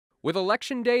With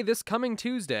Election Day this coming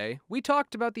Tuesday, we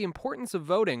talked about the importance of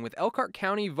voting with Elkhart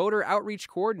County Voter Outreach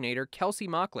Coordinator Kelsey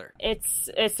Mockler.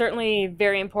 It's certainly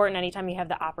very important anytime you have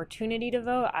the opportunity to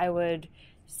vote. I would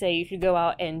say you should go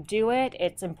out and do it.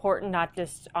 It's important not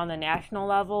just on the national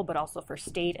level, but also for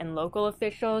state and local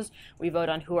officials. We vote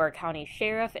on who our county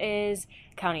sheriff is,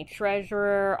 county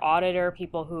treasurer, auditor,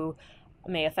 people who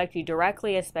may affect you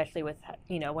directly, especially with,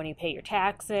 when you pay your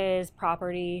taxes,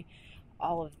 property,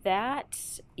 all of that.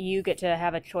 You get to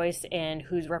have a choice in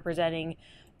who's representing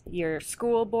your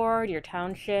school board, your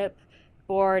township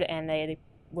board, and they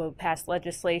will pass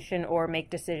legislation or make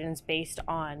decisions based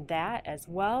on that as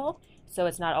well. So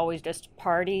it's not always just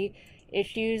party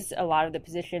issues. A lot of the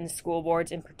positions, school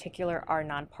boards in particular, are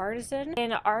nonpartisan.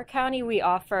 In our county, we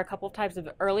offer a couple types of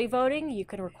early voting. You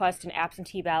can request an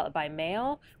absentee ballot by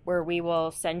mail, where we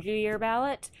will send you your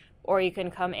ballot, or you can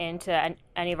come into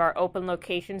any of our open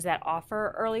locations that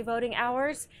offer early voting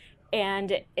hours,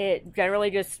 and it generally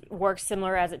just works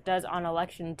similar as it does on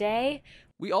Election Day.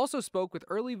 We also spoke with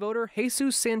early voter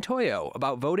Jesus Santoyo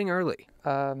about voting early.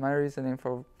 My reasoning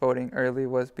for voting early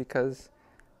was because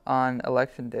on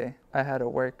Election Day I had to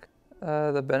work.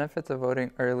 The benefits of voting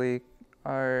early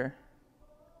are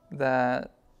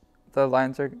that the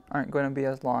lines aren't going to be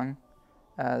as long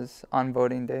as on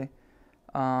voting day.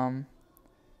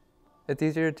 It's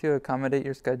easier to accommodate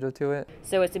your schedule to it.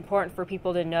 So it's important for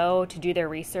people to know, to do their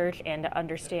research, and to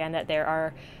understand that there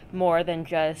are more than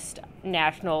just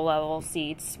national level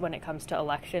seats when it comes to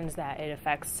elections, that it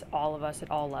affects all of us at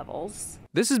all levels.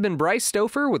 This has been Bryce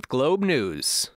Stouffer with Globe News.